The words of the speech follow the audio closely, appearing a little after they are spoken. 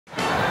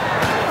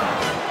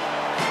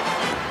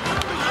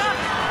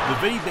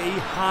VB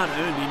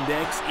Hard-Earned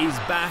Index is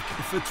back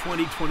for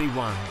 2021,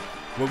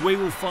 where we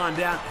will find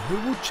out who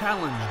will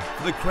challenge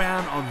for the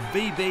crown of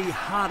VB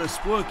Hardest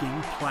Working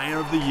Player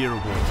of the Year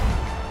award.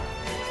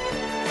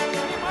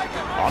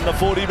 On the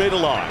 40-metre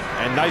line,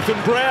 and Nathan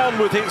Brown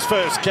with his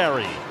first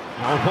carry.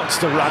 No one wants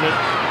to run it.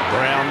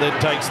 Brown then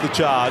takes the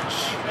charge.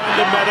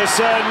 To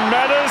Madison.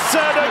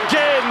 Madison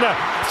again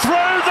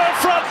through the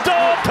front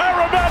door.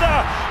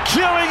 Parramatta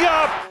queuing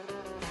up.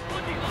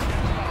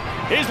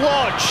 Here's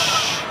Lodge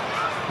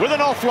with an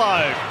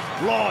offload.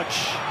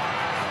 Lodge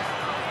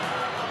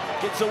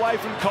gets away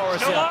from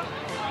Coruscant.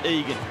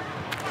 Egan.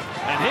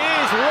 And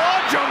here's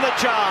Lodge on the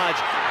charge.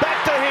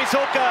 Back to his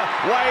hooker.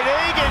 Wade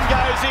Egan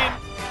goes in.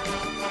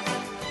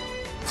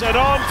 Set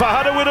on for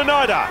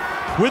Harawira-Naera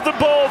with the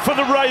ball for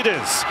the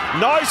Raiders.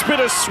 Nice bit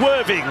of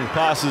swerving.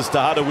 Passes to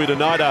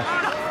Harawira-Naera.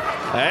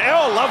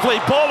 Oh, lovely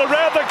ball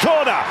around the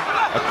corner.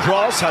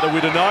 Across,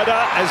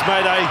 Harawira-Naera has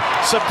made a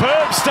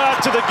superb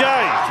start to the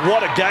game.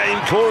 What a game,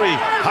 Corey.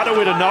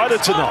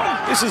 Harawira-Naera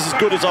tonight. This is as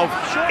good as I've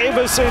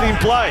ever seen him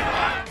play.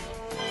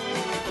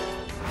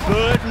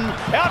 Burton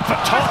out for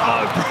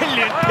To'o.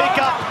 Brilliant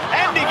pickup,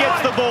 and he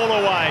gets the ball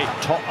away.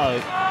 To'o,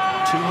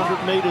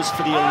 200 metres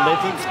for the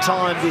 11th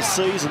time this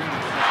season.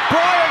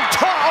 Brian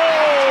To'o!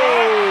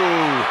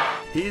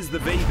 Here's the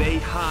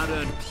VB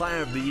Hard-Earned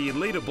Player of the Year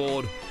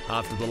leaderboard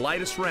after the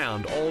latest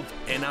round of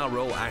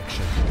NRL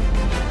action.